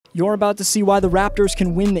You're about to see why the Raptors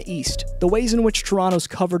can win the East. The ways in which Toronto's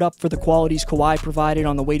covered up for the qualities Kawhi provided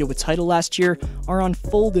on the way to a title last year are on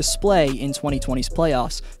full display in 2020's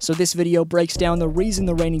playoffs. So this video breaks down the reason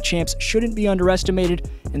the reigning champs shouldn't be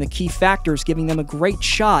underestimated and the key factors giving them a great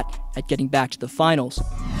shot at getting back to the finals.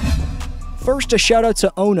 First, a shout out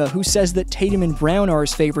to Ona, who says that Tatum and Brown are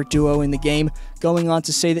his favorite duo in the game, going on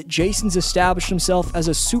to say that Jason's established himself as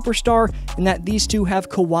a superstar and that these two have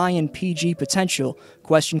Kawhi and PG potential.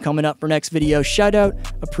 Question coming up for next video. Shout out,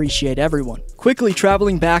 appreciate everyone. Quickly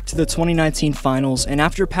traveling back to the 2019 finals, and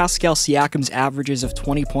after Pascal Siakam's averages of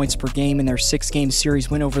 20 points per game in their 6-game series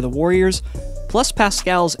win over the Warriors, plus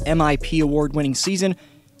Pascal's MIP award-winning season,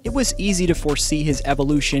 it was easy to foresee his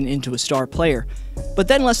evolution into a star player. But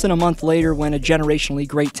then less than a month later, when a generationally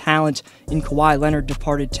great talent in Kawhi Leonard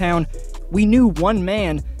departed town, we knew one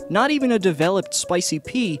man, not even a developed Spicy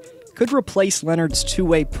P, could replace Leonard's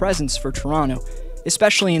two-way presence for Toronto,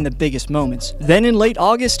 especially in the biggest moments. Then in late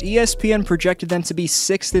August, ESPN projected them to be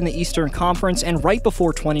 6th in the Eastern Conference, and right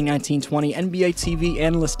before 2019-20, NBA TV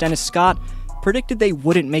analyst Dennis Scott predicted they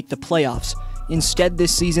wouldn't make the playoffs. Instead,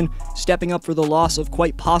 this season, stepping up for the loss of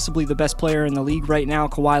quite possibly the best player in the league right now,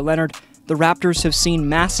 Kawhi Leonard, the Raptors have seen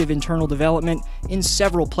massive internal development in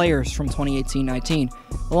several players from 2018-19.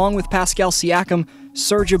 Along with Pascal Siakam,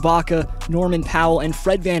 Serge Ibaka, Norman Powell, and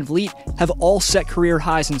Fred VanVleet have all set career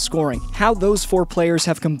highs in scoring. How those four players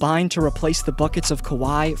have combined to replace the buckets of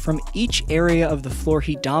Kawhi from each area of the floor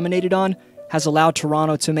he dominated on has allowed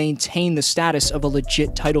Toronto to maintain the status of a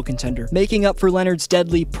legit title contender. Making up for Leonard's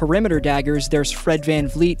deadly perimeter daggers, there's Fred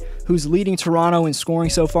VanVleet, who's leading Toronto in scoring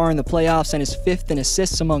so far in the playoffs and is 5th in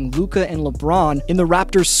assists among Luka and LeBron. In the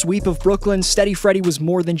Raptors' sweep of Brooklyn, Steady Freddy was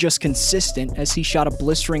more than just consistent, as he shot a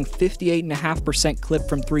blistering 58.5% clip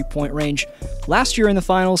from three-point range. Last year in the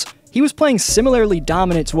finals, he was playing similarly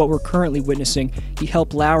dominant to what we're currently witnessing. He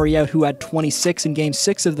helped Lowry out, who had 26 in Game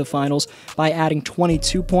 6 of the finals, by adding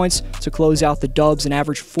 22 points to close out the Dubs and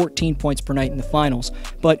average 14 points per night in the finals.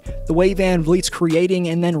 But the way VanVleet's creating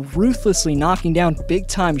and then ruthlessly knocking down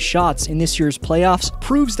big-time shots in this year's playoffs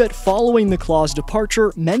proves that following the Claw's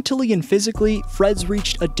departure, mentally and physically, Fred's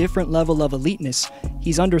reached a different level of eliteness.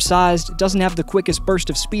 He's undersized, doesn't have the quickest burst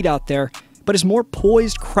of speed out there, but is more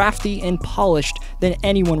poised, crafty, and polished than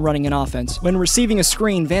anyone running an offense. When receiving a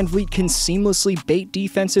screen, VanVleet can seamlessly bait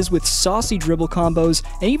defenses with saucy dribble combos,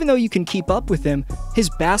 and even though you can keep up with him, his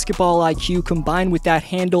basketball IQ combined with that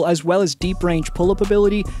handle as well as deep-range pull-up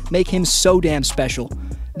ability make him so damn special.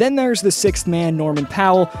 Then there's the 6th man, Norman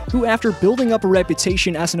Powell, who after building up a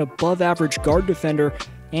reputation as an above-average guard defender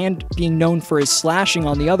and being known for his slashing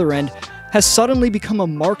on the other end, has suddenly become a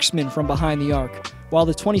marksman from behind the arc. While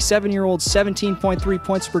the 27-year-old's 17.3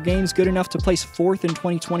 points per game is good enough to place 4th in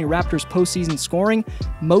 2020 Raptors postseason scoring,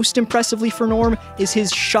 most impressively for Norm is his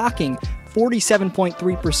shocking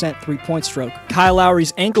 47.3% three-point stroke. Kyle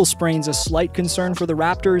Lowry's ankle sprain's a slight concern for the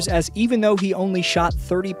Raptors, as even though he only shot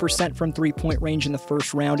 30% from three-point range in the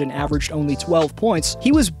first round and averaged only 12 points,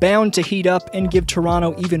 he was bound to heat up and give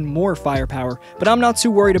Toronto even more firepower. But I'm not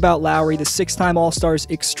too worried about Lowry. The 6-time All-Star's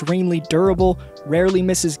extremely durable, rarely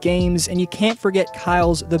misses games, and you can't forget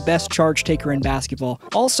Kyle's the best charge taker in basketball.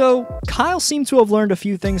 Also, Kyle seemed to have learned a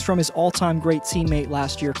few things from his all-time great teammate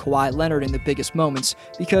last year, Kawhi Leonard, in the biggest moments,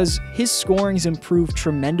 because his scoring's improved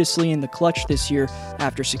tremendously in the clutch this year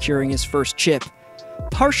after securing his first chip.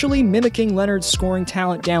 Partially mimicking Leonard's scoring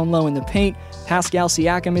talent down low in the paint, Pascal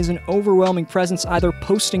Siakam is an overwhelming presence either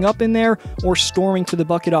posting up in there or storming to the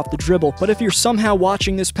bucket off the dribble. But if you're somehow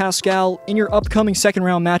watching this Pascal in your upcoming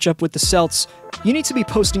second-round matchup with the Celts, you need to be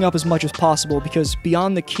posting up as much as possible, because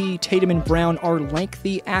beyond the key, Tatum and Brown are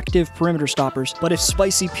lengthy, active perimeter stoppers. But if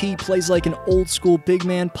Spicy P plays like an old-school big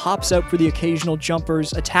man, pops out for the occasional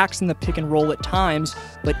jumpers, attacks in the pick and roll at times,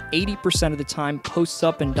 but 80% of the time posts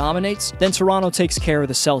up and dominates, then Toronto takes care of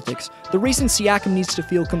the Celtics. The reason Siakam needs to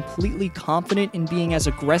feel completely confident in being as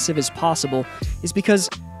aggressive as possible is because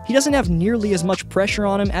he doesn't have nearly as much pressure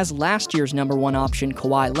on him as last year's #1 option,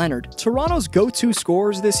 Kawhi Leonard. Toronto's go-to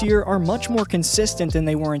scorers this year are much more consistent than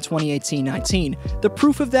they were in 2018-19. The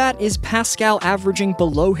proof of that is Pascal averaging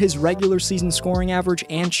below his regular season scoring average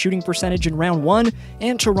and shooting percentage in round 1,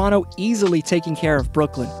 and Toronto easily taking care of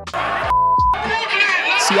Brooklyn.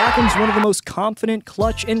 Siakam's one of the most confident,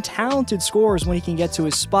 clutch, and talented scorers when he can get to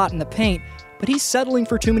his spot in the paint, but he's settling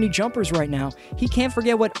for too many jumpers right now. He can't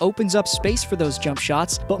forget what opens up space for those jump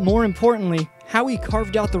shots, but more importantly, how he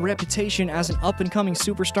carved out the reputation as an up-and-coming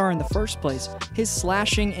superstar in the first place, his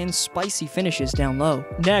slashing and spicy finishes down low.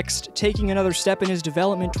 Next, taking another step in his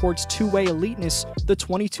development towards two-way eliteness, the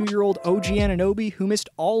 22-year-old OG Anunoby, who missed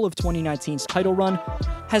all of 2019's title run,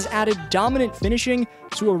 has added dominant finishing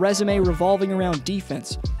to a resume revolving around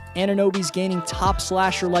defense. Anunoby's gaining top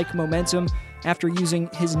slasher-like momentum after using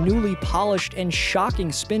his newly polished and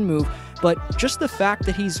shocking spin move, but just the fact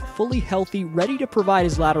that he's fully healthy, ready to provide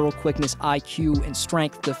his lateral quickness, IQ, and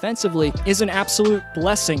strength defensively is an absolute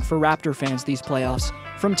blessing for Raptor fans these playoffs.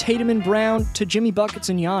 From Tatum and Brown to Jimmy Buckets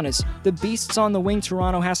and Giannis, the beasts on the wing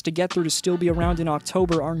Toronto has to get through to still be around in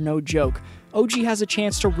October are no joke. OG has a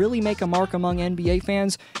chance to really make a mark among NBA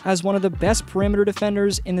fans as one of the best perimeter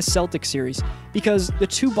defenders in the Celtics series, because the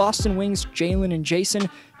two Boston wings, Jalen and Jason,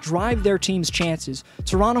 drive their team's chances.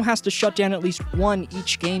 Toronto has to shut down at least one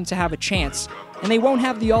each game to have a chance, and they won't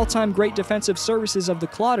have the all-time great defensive services of the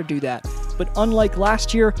Claw to do that. But unlike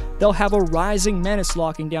last year, they'll have a rising menace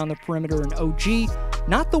locking down the perimeter in OG,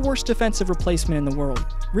 not the worst defensive replacement in the world.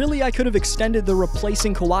 Really, I could have extended the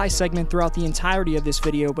replacing Kawhi segment throughout the entirety of this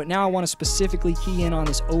video, but now I want to specifically key in on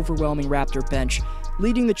this overwhelming Raptor bench.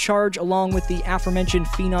 Leading the charge, along with the aforementioned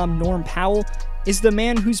phenom Norm Powell, is the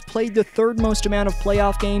man who's played the third most amount of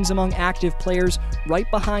playoff games among active players, right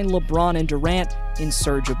behind LeBron and Durant, in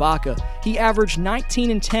Serge Ibaka. He averaged 19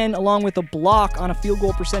 and 10 along with a block on a field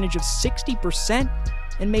goal percentage of 60%,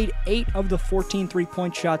 and made 8 of the 14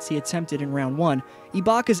 three-point shots he attempted in round 1.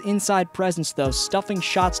 Ibaka's inside presence, though, stuffing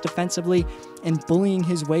shots defensively and bullying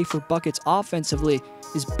his way for buckets offensively,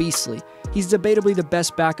 is beastly. He's debatably the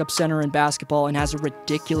best backup center in basketball and has a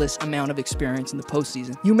ridiculous amount of experience in the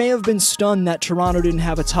postseason. You may have been stunned that Toronto didn't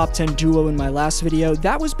have a top 10 duo in my last video.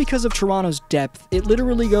 That was because of Toronto's depth. It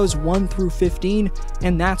literally goes 1 through 15,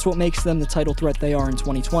 and that's what makes them the title threat they are in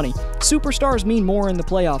 2020. Superstars mean more in the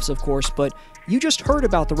playoffs, of course, but you just heard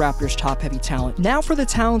about the Raptors' top-heavy talent. Now for the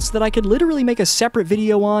talents that I could literally make a separate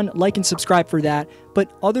video on, like and subscribe for that,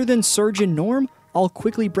 but other than Serge and Norm, I'll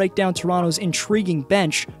quickly break down Toronto's intriguing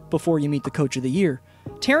bench before you meet the Coach of the Year.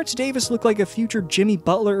 Terrence Davis looked like a future Jimmy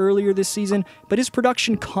Butler earlier this season, but his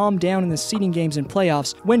production calmed down in the seeding games and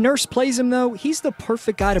playoffs. When Nurse plays him, though, he's the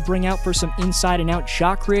perfect guy to bring out for some inside-and-out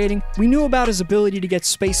shot creating. We knew about his ability to get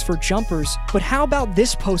space for jumpers, but how about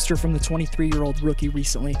this poster from the 23-year-old rookie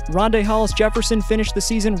recently? Rondae Hollis-Jefferson finished the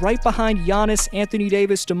season right behind Giannis, Anthony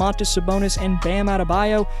Davis, Domantas Sabonis, and Bam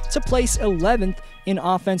Adebayo to place 11th in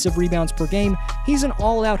offensive rebounds per game. He's an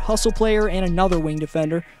all-out hustle player and another wing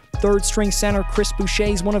defender. Third-string center Chris Boucher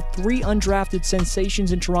is one of 3 undrafted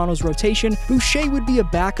sensations in Toronto's rotation. Boucher would be a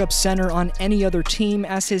backup center on any other team,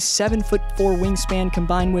 as his 7'4" wingspan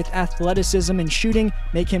combined with athleticism and shooting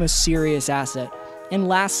make him a serious asset. And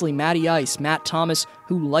lastly, Matty Ice, Matt Thomas,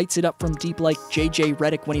 who lights it up from deep like JJ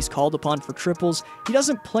Redick when he's called upon for triples. He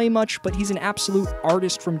doesn't play much, but he's an absolute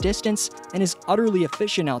artist from distance and is utterly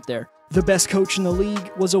efficient out there. The best coach in the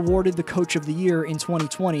league was awarded the Coach of the Year in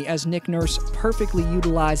 2020, as Nick Nurse perfectly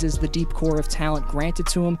utilizes the deep core of talent granted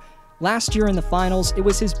to him. Last year in the finals, it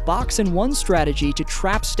was his box-and-one strategy to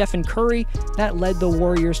trap Stephen Curry that led the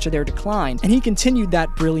Warriors to their decline, and he continued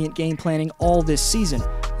that brilliant game planning all this season.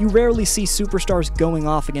 You rarely see superstars going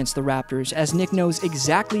off against the Raptors, as Nick knows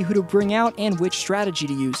exactly who to bring out and which strategy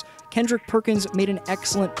to use. Kendrick Perkins made an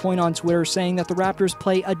excellent point on Twitter saying that the Raptors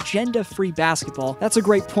play agenda-free basketball. That's a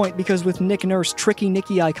great point, because with Nick Nurse, Tricky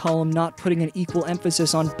Nicky I call him, not putting an equal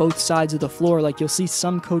emphasis on both sides of the floor, like you'll see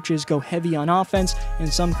some coaches go heavy on offense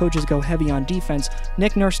and some coaches go heavy on defense.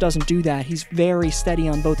 Nick Nurse doesn't do that. He's very steady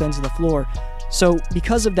on both ends of the floor. So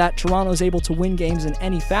because of that, Toronto is able to win games in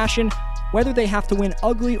any fashion, whether they have to win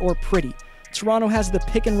ugly or pretty. Toronto has the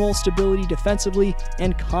pick-and-roll stability defensively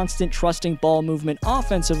and constant trusting ball movement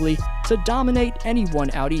offensively to dominate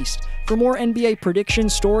anyone out east. For more NBA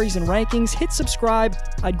predictions, stories, and rankings, hit subscribe.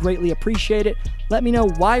 I'd greatly appreciate it. Let me know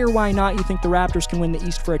why or why not you think the Raptors can win the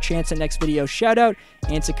East for a chance at next video shoutout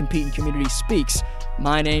and to compete in Community Speaks.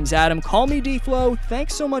 My name's Adam. Call me D-Flow.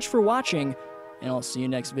 Thanks so much for watching, and I'll see you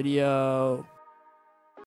next video.